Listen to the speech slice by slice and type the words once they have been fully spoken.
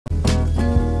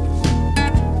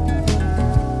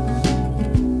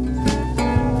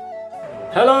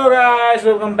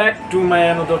Guys welcome back to my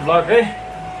another vlog है।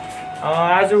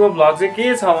 आजको vlog चाहिँ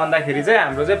के छ भन्दाखेरि चाहिँ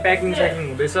हाम्रो चाहिँ प्याकिङ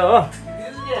हुँदैछ हो।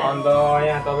 अन्त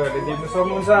यहाँ तपाईँहरूले देख्न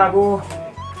सक्नुहुन्छ अब।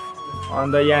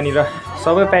 अन्त यहाँनिर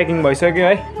सबै प्याकिङ भइसक्यो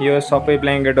है। यो सबै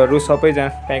ब्ल्याङ्केटहरू सबैजना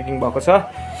प्याकिङ भएको छ।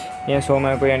 यहाँ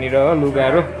सोमाको यहाँनिर हो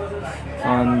लुगाहरू।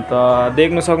 अन्त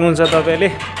देख्न सक्नुहुन्छ तपाईँले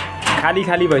खाली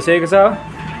खाली भइसकेको छ हो।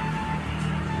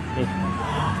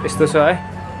 यस्तो छ है।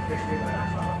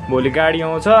 भोलि गाडी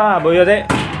आउँछ। अब यो चाहिँ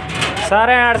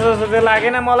 850 जस्तो चाहिँ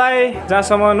लागेन मलाई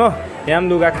जहाँसम्म हो। यहाँ पनि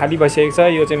लुगा खाली भइसकेको छ।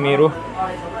 यो चाहिँ मेरो।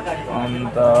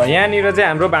 अन्त यहाँनिर चाहिँ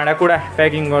हाम्रो भाँडाकुँडा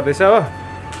प्याकिङ गर्दैछ हो।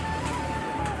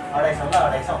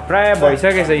 प्रायः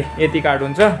भइसकेछ यति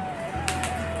कार्टुन छ।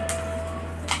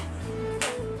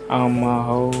 आमा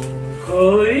हौ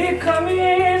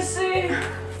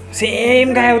सेम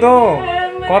गायो त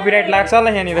कपिराइट लाग्छ होला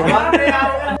यहाँनिर।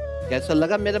 कैसा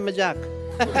लगा मेरा मजाक?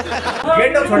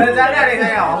 गेट छोडेर जाने अरे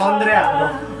यहाँ हलन्द्रे हाम्रो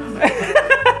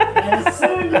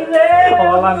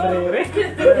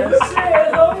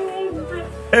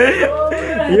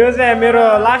यो चाहिँ मेरो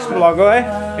लास्ट भ्लग हो है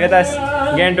यता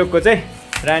गान्तोकको चाहिँ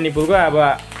रानीपुलको। अब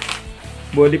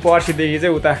भोलि पर्सिदेखि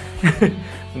चाहिँ उता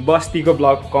बस्तीको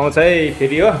भ्लग आउँछ है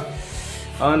फेरि हो।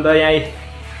 अन्त यहाँ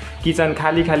किचन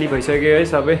खाली खाली भइसक्यो है।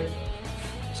 सबै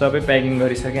प्याकिङ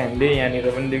गरिसक्यो हामीले। यहाँनिर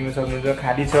पनि देख्न सक्नुहुन्छ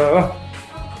खाली छ हो।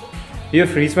 यो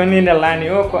फ्रिज पनि लाने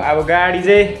हो। अब गाडी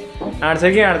चाहिँ आँट्छ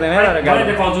कि आँट्दैन तर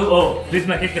गाडी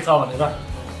फ्रिजमा के छ भनेर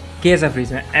के छ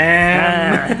फ्रिजमा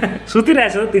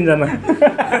सुतिरहेछ तिनजना।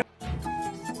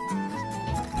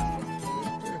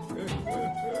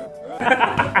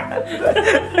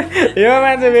 यो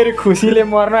मान्छे फेरि खुसीले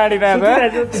मर्न आँटिरहेको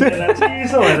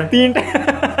छ।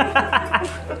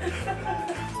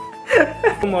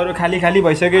 रुमहरू खाली खाली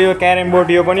भइसक्यो। यो क्यारम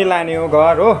बोर्ड यो पनि लाने हो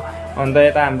घर हो। अन्त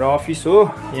यता हाम्रो अफिस हो।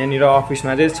 यहाँनिर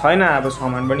अफिसमा चाहिँ छैन अब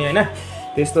सामान पनि होइन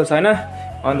त्यस्तो छैन।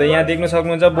 अन्त यहाँ देख्न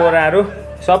सक्नुहुन्छ बोराहरू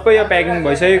सबै यो प्याकिङ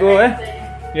भइसकेको है।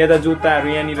 यता जुत्ताहरू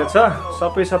यहाँनिर छ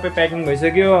सबै प्याकिङ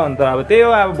भइसक्यो। अन्त अब त्यही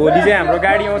हो। अब भोलि चाहिँ हाम्रो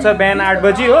गाडी आउँछ बिहान 8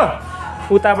 बजी हो।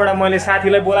 उताबाट मैले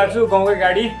साथीलाई बोलाएको छु गाउँकै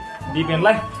गाडी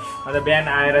दिपेनलाई। अन्त बिहान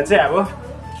आएर चाहिँ अब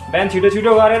बिहान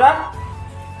छिटो गरेर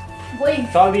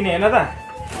चल्दिने होइन त।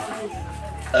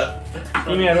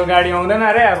 तिमीहरू गाडी आउँदैन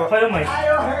अरे अब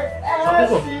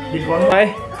है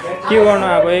के गर्नु।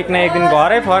 अब एक न एक दिन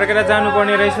घरै फर्केर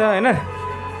जानुपर्ने रहेछ होइन।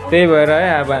 त्यही भएर है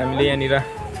अब हामीले यहाँनिर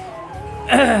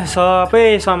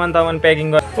सबै सामान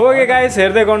प्याकिङ गर। ओके गाइस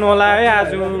हेर्दै गर्नु होला है।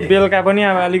 आज बेलुका पनि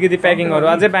अब अलिकति प्याकिङहरू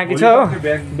अझै बाँकी छ हो।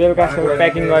 बेलुका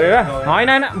प्याकिङ गरेर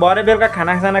होइन भरे बेलुका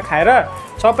खानासाना खाएर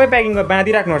सबै प्याकिङ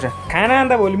बाँधिराख्नुपर्छ। खाना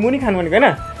अन्त भोलि मुनि खानु भनेको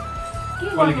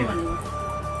होइन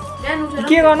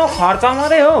के गर्नु खर्च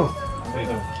मात्रै हो।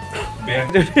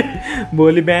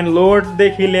 भोलि बिहान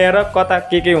लोडदेखि लिएर कता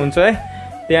के हुन्छ है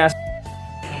त्यहाँ।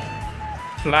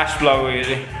 लास्ट भ्लग हो यो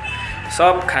चाहिँ।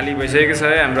 सब खाली भइसकेको छ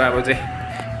है हाम्रो। अब चाहिँ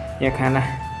यहाँ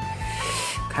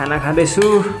खाना खाँदैछु।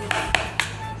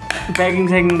 प्याकिङ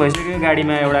भइसक्यो।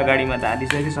 गाडीमा एउटा गाडीमा त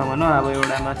हालिसक्यो सामान हो। अब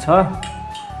एउटामा छ।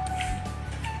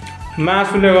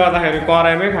 मासुले गर्दाखेरि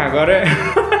कराइमै खाएको अरे।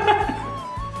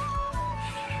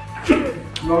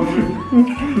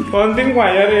 अन्तिम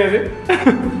खुवायो अरे अरे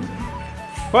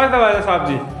कस्तो भयो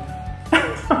सब्जी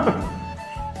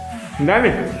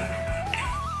दामी।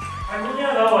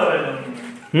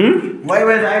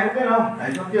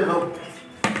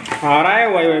 हरायो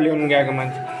वाइ ल्याउनु गएको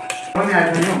मान्छे।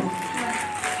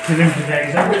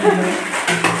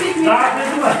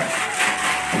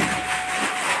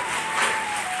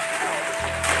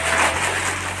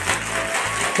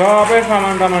 सबै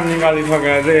सामान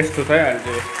निकालिसकेर चाहिँ यस्तो छ है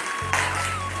अहिले।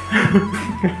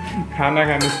 खाना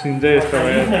खानु सिन चाहिँ यस्तो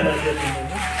भयो।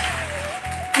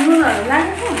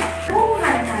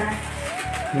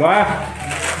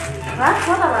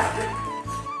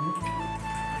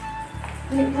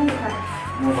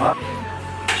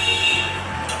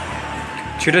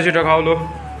 छिटो खाऊ लो।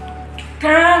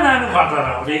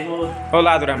 हो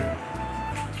लादुराम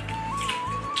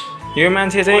यो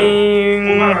मान्छे चाहिँ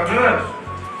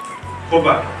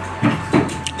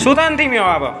सुता नि तिमी हो।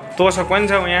 अब तोसक पनि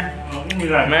छौ यहाँ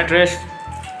म्याट्रेस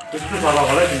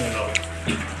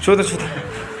सुत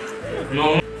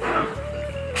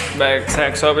ब्याग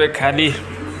स्याग सबै खाली।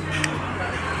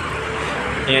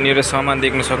 यहाँनिर सामान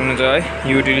देख्न सक्नुहुन्छ है।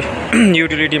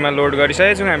 युटिलिटीमा लोड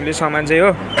गरिसकेको छौँ हामीले सामान चाहिँ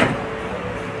हो।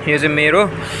 यो चाहिँ मेरो।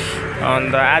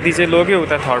 अन्त आधी चाहिँ लग्यो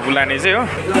उता थर्ड बुलाने चाहिँ हो।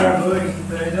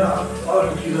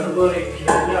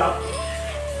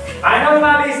 फाइनल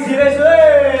मालिस दिँदैछु है।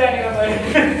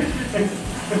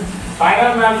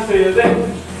 फाइनल मालिस यो चाहिँ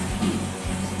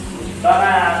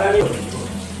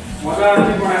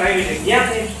मजाले बनाएर यहाँ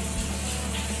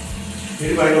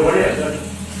फेरि बाहिर बढिहाल्छ।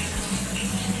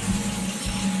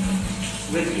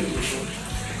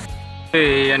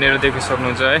 यहाँनिर देख्न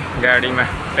सक्नुहुन्छ है गाडीमा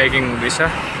प्याकिङ हुँदैछ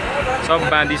सब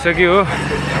बाँधिसक्यो हो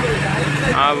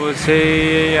अब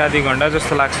चाहिँ आधी घन्टा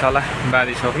जस्तो लाग्छ होला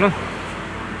बाँधिसक्नु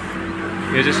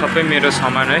यो चाहिँ सबै मेरो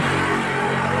सामान है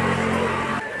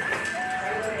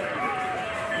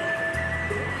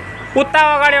उता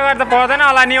अगाडि अगाडि त पर्दैन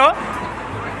होला नि हो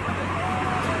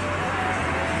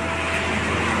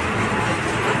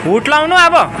हुट लाउनु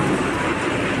अब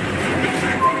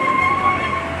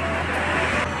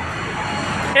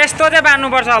यस्तो चाहिँ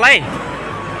बान्नुपर्छ होला है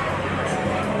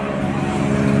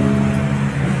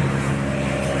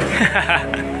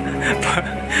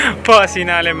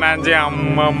पसिनाले मान्छे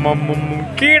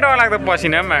के डर लाग्दो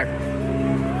पसिनामा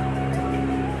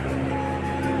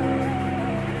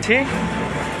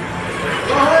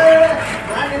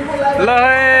ल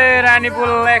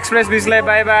रानीपुल एक्सप्रेस बिचलाई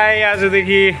बाई बाई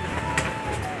आजदेखि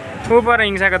ऊपर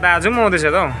हिंसाको दाजु पनि आउँदैछ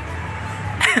त हौ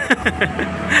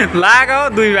लाग हौ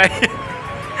दुई भाइ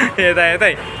यता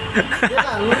यतै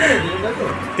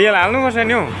तेल हाल्नुपर्छ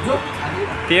नि हौ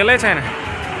तेलै छैन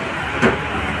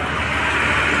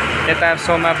यता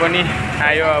सोमा पनि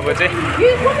आयो अब चाहिँ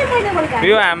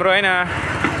यो हाम्रो होइन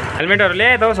हेलमेटहरू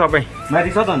ल्याए त हौ सबै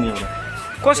माथि छ त नि एउटा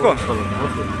कसको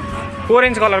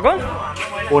ओरेन्ज कलरको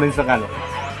ओरेन्ज र कालो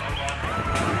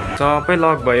सबै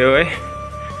लक भयो है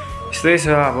यस्तै छ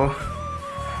अब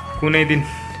कुनै दिन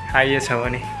आइएछ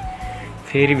भने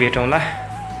फेरि भेटौँला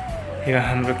यो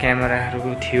हाम्रो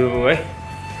क्यामेराहरू थियो है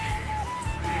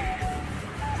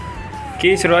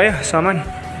केही रह्यो सामान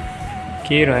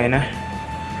केही रहेन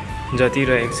जति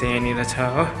रहेको चाहिँ यहाँनिर छ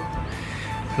हो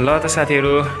ल त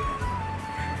साथीहरू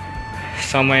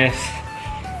समय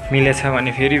मिलेछ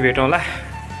भने फेरि भेटौँला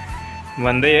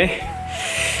भन्दै है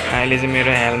अहिले चाहिँ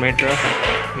मेरो हेलमेट र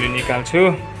यो निकाल्छु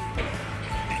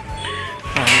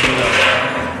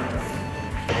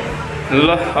ल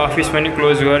अफिस पनि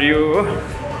क्लोज गरियो हो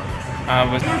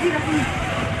अब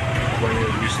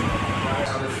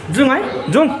जाउँ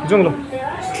है जाउँ ल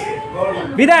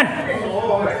विधान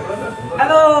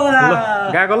हेलो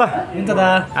गएको ल हुन्छ त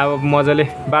अब मजाले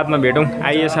बादमा भेटौँ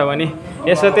आइएछ भने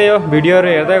यसो त्यही हो भिडियोहरू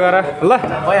हेर्दै गर ल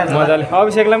मजाले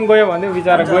अभिषेकलाई पनि गयो भने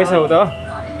बिचरा गएछ हो त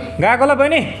गएको ल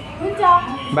बहिनी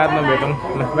बादमा भेटौँ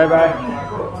ल बाई बाई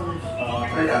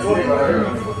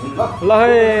ल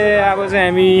है अब चाहिँ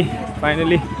हामी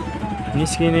फाइनली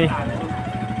निस्किने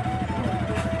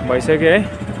भइसक्यो है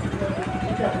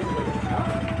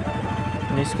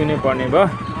निस्किनु पर्ने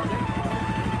भयो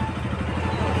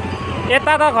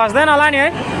यता त खस्दैन होला नि है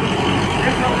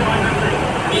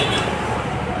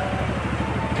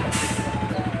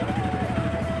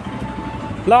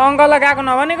ल अङ्कललाई गएको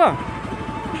नभनेको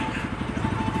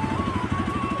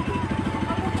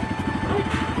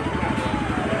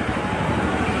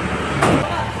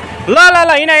ल ल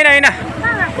ल हिँड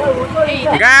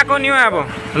गएको नि हो अब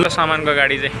ल सामानको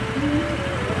गाडी चाहिँ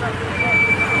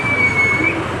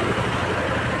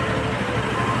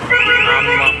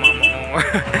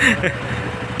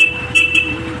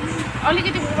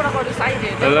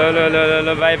ल ल ल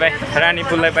ल बाई बाई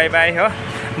रानीपुललाई बाई बाई हो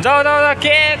जाऊ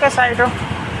के को साइड हो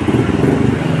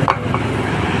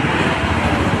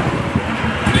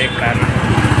बेकारमा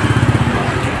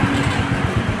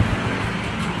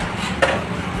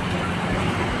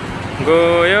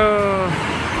गयो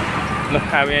ल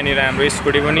अब यहाँनिर हाम्रो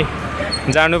स्कुटी पनि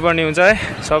जानुपर्ने हुन्छ है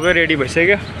सबै रेडी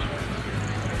भइसक्यो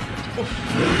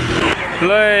ल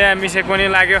यहाँ मिसेक पनि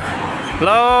लाग्यो ल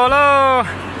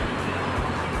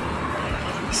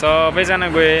सबैजना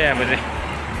गयो अब चाहिँ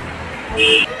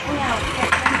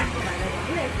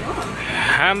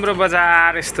हाम्रो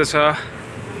बजार यस्तो छ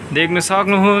देख्न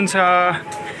सक्नुहुन्छ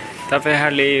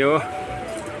तपाईँहरूले हो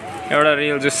एउटा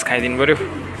रियल जुस खाइदिनु पऱ्यो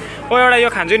ओ एउटा यो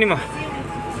खान्छु नि म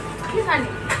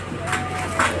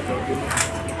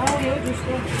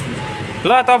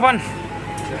ल तपन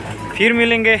फिर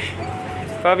मिलेंगे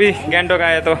कभी गान्तोक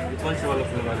आए तो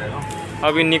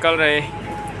अभी निकल रहे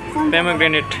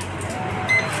पोमेग्रेनेट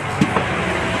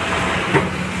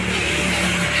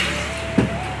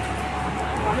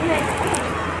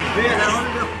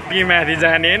माथि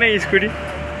जाने होइन स्कुटी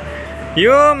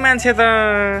यो मान्छे त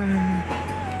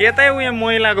यतै उयो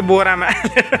मैलाको बोरामा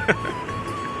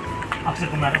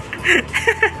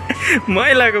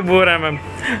मैलाको बोरामा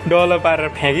डल्लो पारेर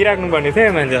फ्याँकिराख्नु पर्ने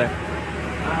थियो मान्छेलाई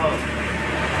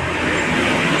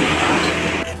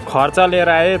खर्च लिएर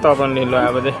आए तपाईँले ल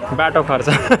अब चाहिँ बाटो खर्च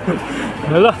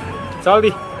ल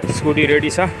चल्दी स्कुटी रेडी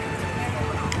छ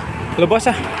ल बस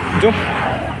जाउँ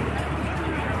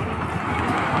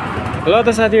ल त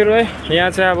साथीहरू है यहाँ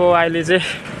चाहिँ अब अहिले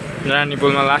चाहिँ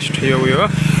रानीपुलमा लास्ट यो उयो हो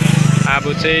अब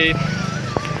चाहिँ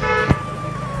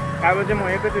अब चाहिँ म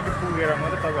एकैचोटि पुगेर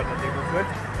मात्रै तपाईँहरूलाई देखाउँछु है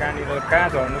कहाँनिर कहाँ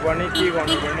झर्नुपर्ने के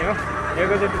गर्नुपर्ने हो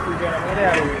एकैचोटि पुगेर मात्रै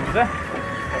अब हुन्छ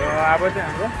र अब चाहिँ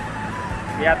हाम्रो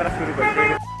यात्रा सुरु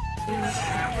भइसक्यो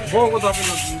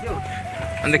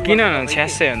अन्त किन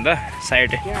छ्यासै अन्त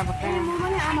साइड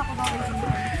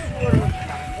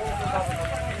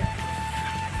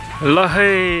ल है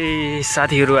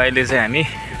साथीहरू अहिले चाहिँ हामी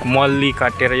मल्ली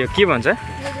काटेर यो के भन्छ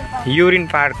युरिन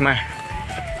पार्कमा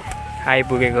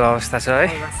आइपुगेको अवस्था छ है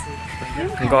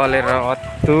गलेर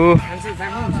हत्तु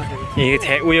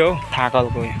उयो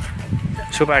थाकलको उयो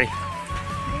सुपारी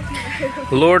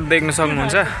लोड देख्न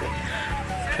सक्नुहुन्छ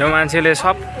यो मान्छेले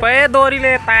सबै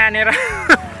दोरीले तानेर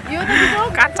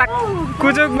काचाक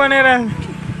कुचुक बनेर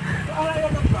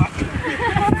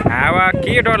हावा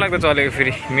के डरलाग्दो चलेको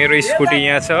फेरि मेरो स्कुटी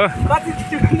यहाँ छ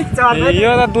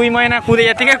यो त 2 महिना कुदे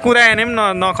यतिकै कुदायो भने पनि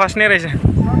नखस्ने रहेछ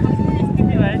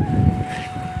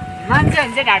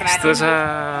यस्तो छ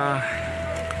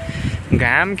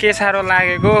घाम के साह्रो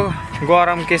लागेको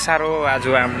गरम के साह्रो आज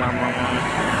आमा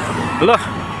ल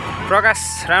प्रकाश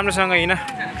राम्रोसँग हिँड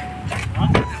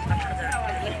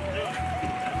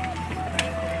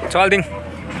चल्दिङ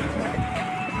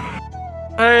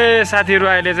ए साथीहरू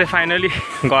अहिले चाहिँ फाइनली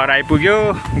घर आइपुग्यो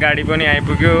गाडी पनि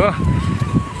आइपुग्यो हो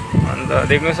अन्त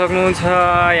देख्न सक्नुहुन्छ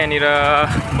यहाँनिर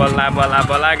बल्ला बल्ला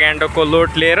बल्ला गान्तोकको लोड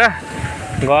लिएर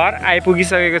घर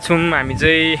आइपुगिसकेको छौँ हामी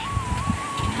चाहिँ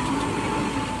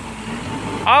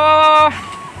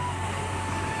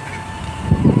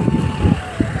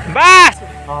बास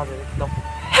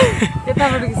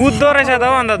कुद्दो रहेछ त हो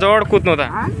अन्त जोड कुद्नु त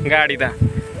गाडी त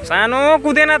सानो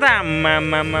कुदेन त आम्मा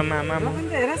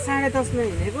 10:30 मा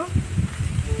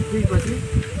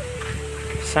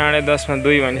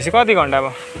 2 भनेपछि कति घन्टा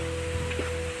भयो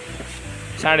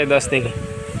 10:30 देखि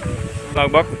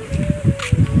लगभग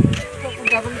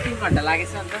 3 घन्टा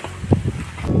लागेछ अन्त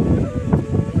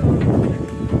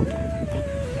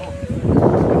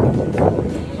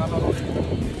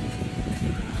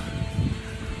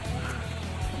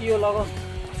यो लगाऊ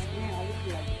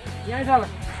यहाँ चल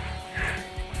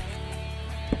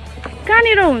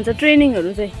कहाँनिर हुन्छ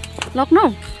ट्रेनिङहरू चाहिँ लखनऊ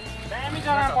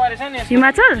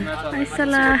हिमाचल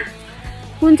आइसला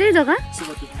कुन चाहिँ जग्गा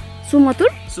सुमतुर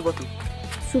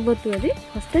सुबतुर अरे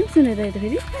फर्स्ट टाइम सुनेर त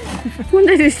फेरि कुन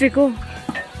चाहिँ डिस्ट्रिक्ट हो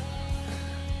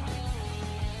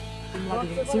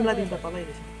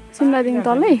सिमलादेखि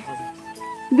तलै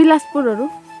बिलासपुरहरू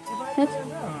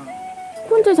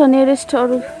कुन चाहिँ छ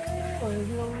नियरेस्टहरू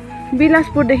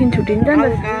बिलासपुरदेखि छुट्टिन्छ नि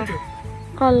त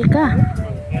कल्का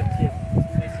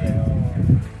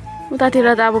उतातिर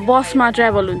त अब बसमा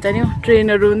ट्राभल हुन्छ नि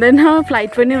ट्रेनहरू हुँदैन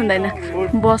फ्लाइट पनि हुँदैन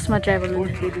बसमा ट्राभल हुन्छ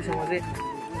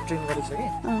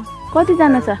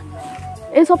कतिजना छ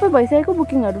ए सबै भइसकेको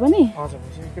बुकिङहरू पनि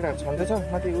केटाहरू छँदैछ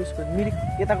माथि उसको मिरिक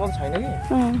यताको छैन कि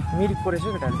मिरिकको रहेछ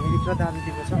केटाहरू मिरिक र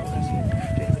दार्जिलिङको छ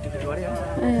ट्रेनको टिकट गरेँ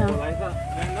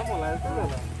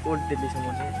ओल्ड दिल्लीसम्म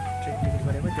चाहिँ ट्रेन टिकट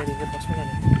गरेको त्यहाँदेखि बसमा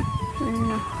जाने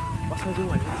बसमा जाउँ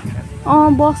भने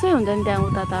बसै हुन्छ नि त्यहाँ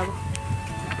उता त अब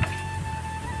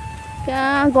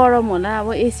त्यहाँ गरम होला अब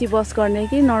एसी बस गर्ने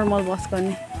कि नर्मल बस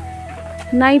गर्ने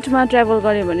नाइटमा ट्राभल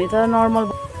गऱ्यो भने त नर्मल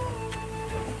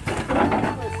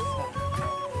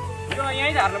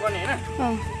यहीँ झार्नु पर्ने होइन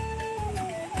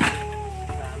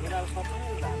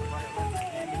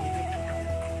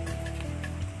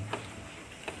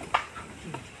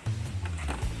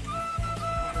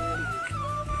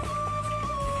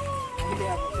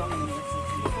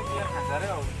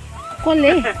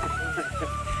कसले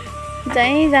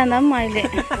जहीँ जाँदा पनि अहिले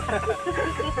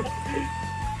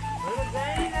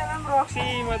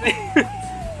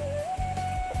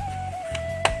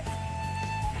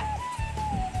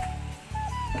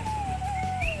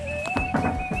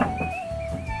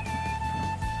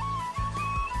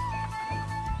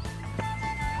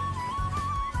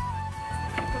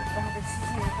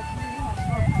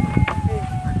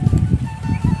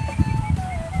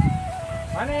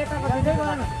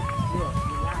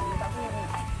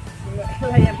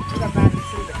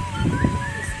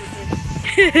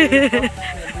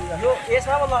यो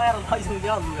यसमा लगाएर लैजाउँ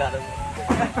क्या लुगाहरू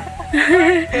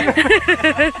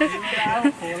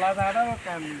खोला जाँदा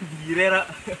काम भिरेर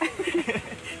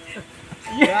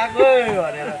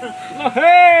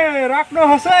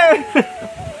राख्नुहोस्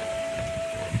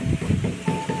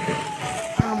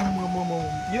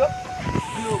यो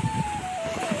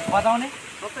बजाउने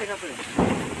सबै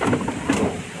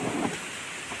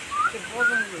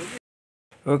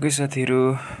ओके साथीहरू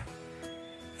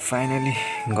फाइनली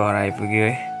घर आइपुग्यो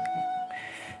है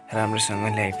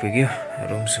राम्रोसँगले आइपुग्यो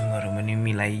रुमसुमहरू पनि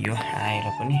मिलाइयो आएर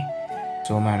पनि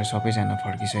झोमाहरू सबैजना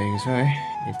फर्किसकेको छ है।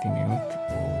 यति नै हो।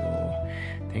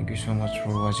 Thank you so much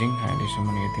for watching.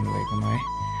 अहिलेसम्म हेरिदिनु भएकोमा है।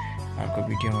 अर्को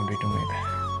भिडियोमा भेटौँ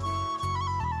यता।